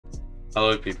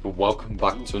Hello people, welcome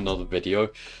back to another video.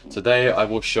 Today I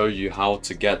will show you how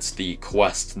to get the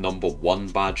quest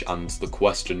 #1 badge and the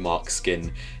question mark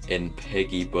skin in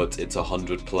Piggy, but it's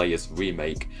 100 players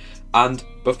remake. And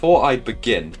before I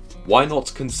begin, why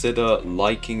not consider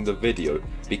liking the video?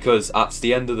 Because at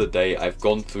the end of the day, I've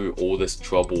gone through all this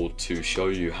trouble to show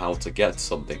you how to get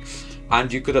something,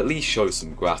 and you could at least show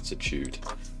some gratitude.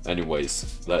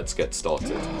 Anyways, let's get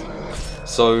started.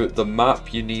 So the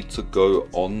map you need to go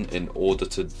on in order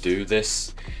to do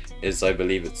this is, I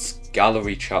believe it's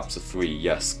Gallery Chapter 3.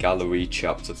 Yes, Gallery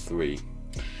Chapter 3.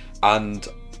 And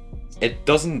it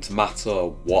doesn't matter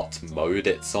what mode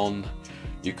it's on.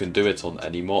 You can do it on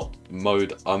any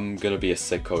mode. I'm gonna be a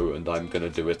sicko and I'm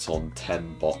gonna do it on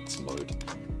 10 bots mode.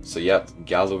 So yeah,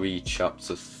 Gallery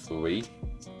Chapter 3.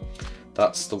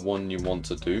 That's the one you want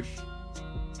to do.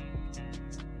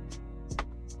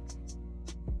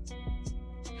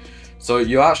 So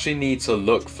you actually need to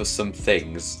look for some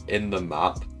things in the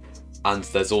map, and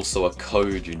there's also a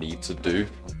code you need to do.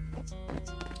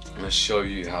 I'm going to show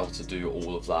you how to do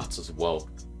all of that as well.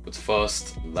 But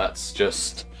first, let's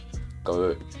just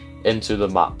go into the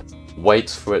map. Wait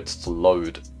for it to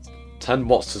load. 10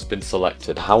 bots has been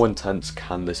selected. How intense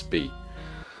can this be?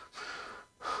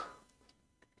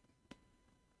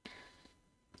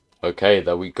 Okay,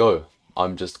 there we go.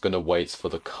 I'm just going to wait for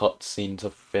the cutscene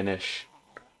to finish.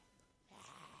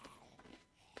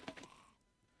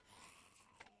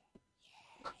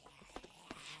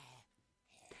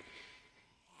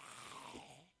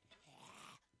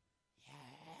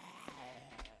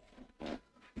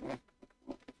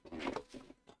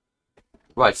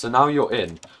 Right, so now you're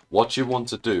in. What you want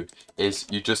to do is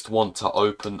you just want to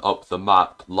open up the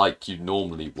map like you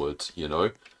normally would, you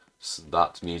know. So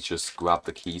that means just grab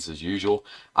the keys as usual.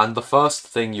 And the first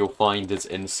thing you'll find is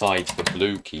inside the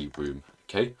blue key room,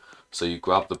 okay? So you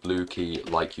grab the blue key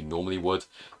like you normally would.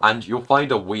 And you'll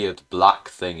find a weird black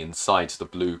thing inside the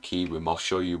blue key room. I'll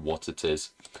show you what it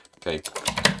is. Okay,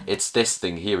 it's this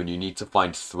thing here, and you need to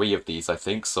find 3 of these, I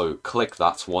think. So click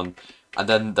that one. And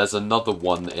then there's another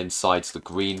one inside the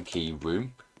green key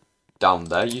room. Down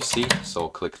there, you see. So I'll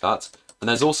click that. And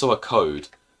there's also a code.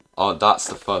 That's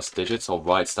the first digit. I'll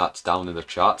write that down in the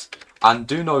chat. And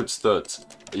do note that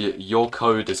your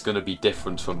code is going to be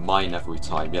different from mine every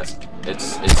time. Yes,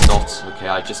 it's not. Okay,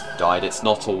 I just died. It's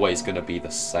not always going to be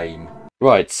the same.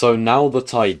 Right, so now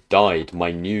that I died,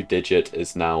 my new digit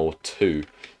is now 2.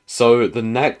 So the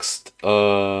next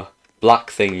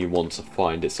black thing you want to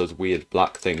find, it's those weird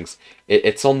black things,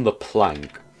 it's on the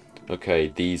plank. Okay,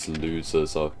 these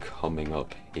losers are coming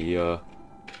up here.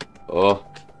 Oh,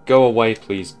 go away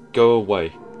please, go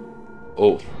away.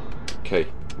 Oh, okay,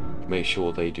 make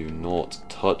sure they do not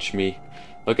touch me.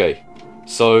 Okay,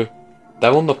 so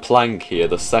they're on the plank here,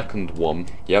 the second one.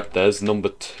 Yep, there's number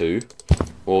 2.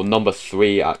 Well, number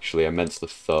 3 actually, I meant the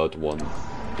third one.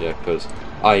 Yeah, because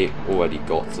I already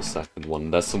got the second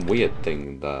one. There's some weird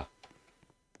thing there.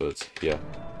 But yeah,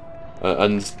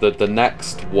 and the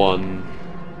next one,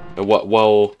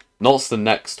 well, not the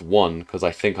next one, because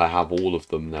I think I have all of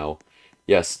them now.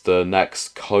 Yes, the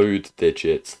next code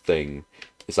digit thing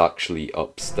is actually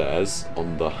upstairs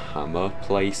on the hammer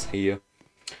place here.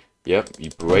 Yep,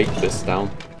 you break this down,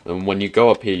 and when you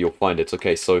go up here, you'll find it.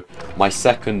 Okay, so my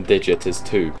second digit is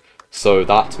 2, so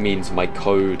that means my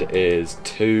code is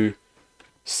 2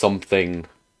 something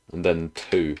and then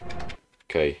 2.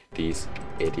 Okay, these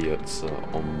idiots are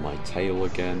on my tail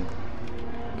again.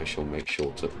 I shall make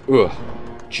sure to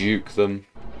juke them.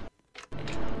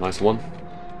 Nice one.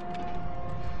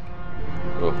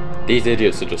 These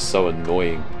idiots are just so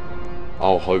annoying.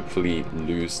 I'll hopefully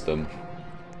lose them.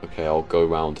 Okay, I'll go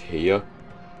round here.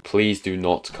 Please do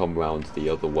not come round the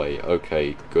other way.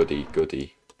 Okay, goody,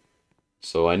 goody.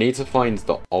 So I need to find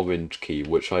the orange key,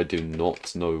 which I do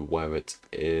not know where it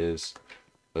is.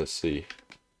 Let's see.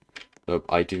 Nope,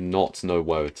 I do not know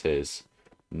where it is.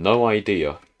 No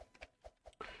idea.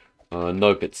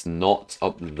 Nope, it's not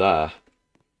up there.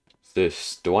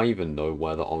 Do I even know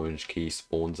where the orange key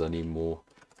spawns anymore?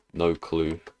 No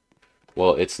clue.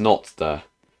 Well, it's not there.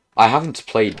 I haven't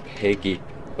played Piggy.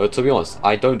 To be honest,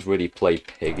 I don't really play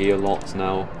Piggy a lot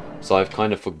now. So I've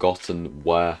kind of forgotten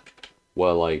where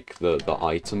like the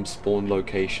item spawn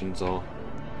locations are.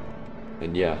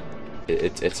 And yeah,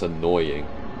 it's annoying.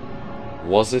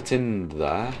 Was it in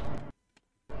there?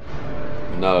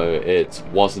 No, it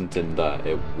wasn't in there.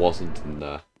 It wasn't in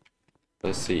there.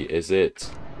 Let's see, is it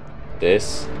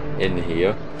this in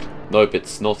here? Nope,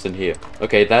 it's not in here.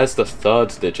 Okay, there's the third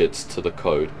digit to the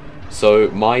code. So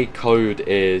my code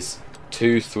is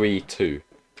 232.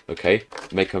 Okay,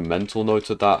 make a mental note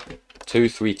of that.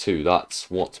 232, that's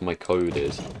what my code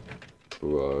is.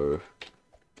 Bro.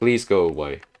 Please go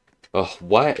away. Ugh,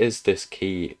 where is this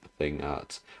key thing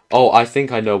at? Oh, I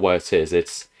think I know where it is.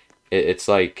 It's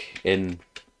like in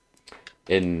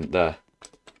there.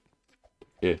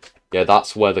 Yeah,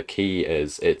 that's where the key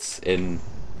is. It's in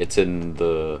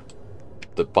the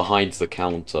behind the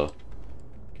counter.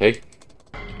 Okay.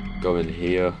 Go in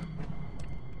here.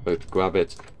 Grab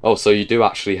it. Oh, so you do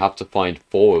actually have to find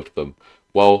 4 of them.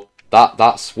 Well,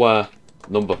 that's where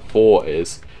number 4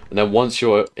 is. And then once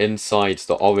you're inside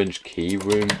the orange key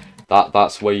room,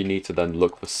 that's where you need to then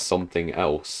look for something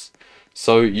else.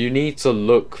 So you need to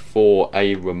look for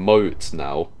a remote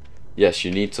now. Yes,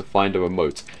 you need to find a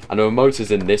remote. And the remote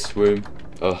is in this room.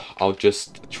 I'll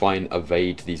just try and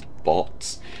evade these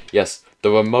bots. Yes,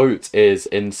 the remote is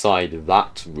inside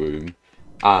that room.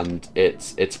 And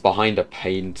it's behind a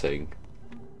painting.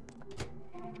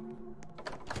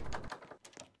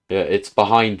 Yeah, it's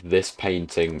behind this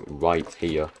painting right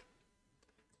here.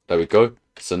 There we go.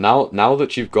 So now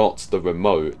that you've got the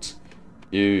remote,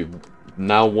 you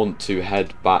now want to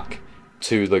head back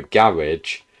to the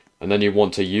garage, and then you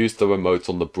want to use the remote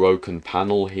on the broken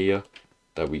panel here.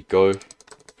 There we go.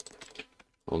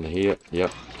 On here,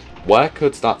 yep. Where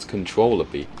could that controller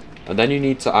be? And then you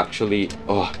need to actually...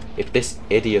 Oh, if this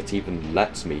idiot even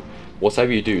lets me.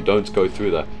 Whatever you do, don't go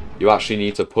through there. You actually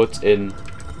need to put in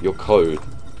your code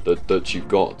that you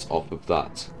got off of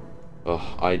that.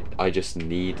 Oh, I just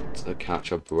need to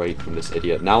catch a break from this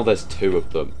idiot. Now there's 2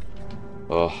 of them.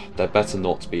 Oh, there better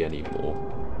not be any more.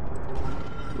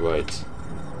 Right.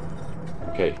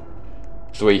 Okay.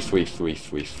 3, 3, 3,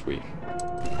 3, 3.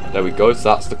 There we go, so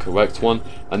that's the correct one.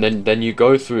 And then you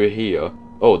go through here.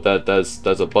 Oh, there's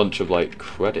a bunch of, like,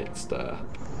 credits there.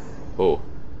 Oh,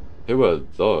 who are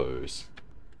those?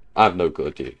 I have no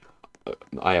idea.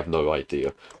 I have no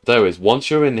idea. There is,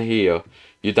 once you're in here,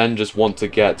 you then just want to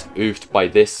get oofed by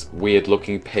this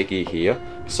weird-looking piggy here.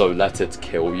 So let it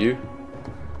kill you.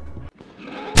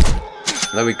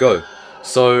 There we go.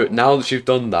 So now that you've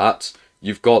done that,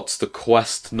 you've got the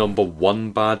quest number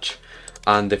 1 badge.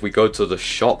 And if we go to the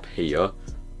shop here,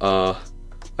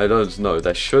 I don't know,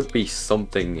 there should be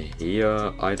something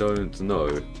here, I don't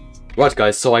know. Right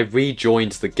guys, so I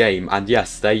rejoined the game, and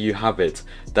yes, there you have it.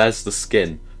 There's the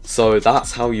skin. So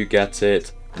that's how you get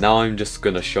it. Now I'm just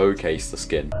gonna showcase the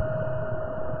skin.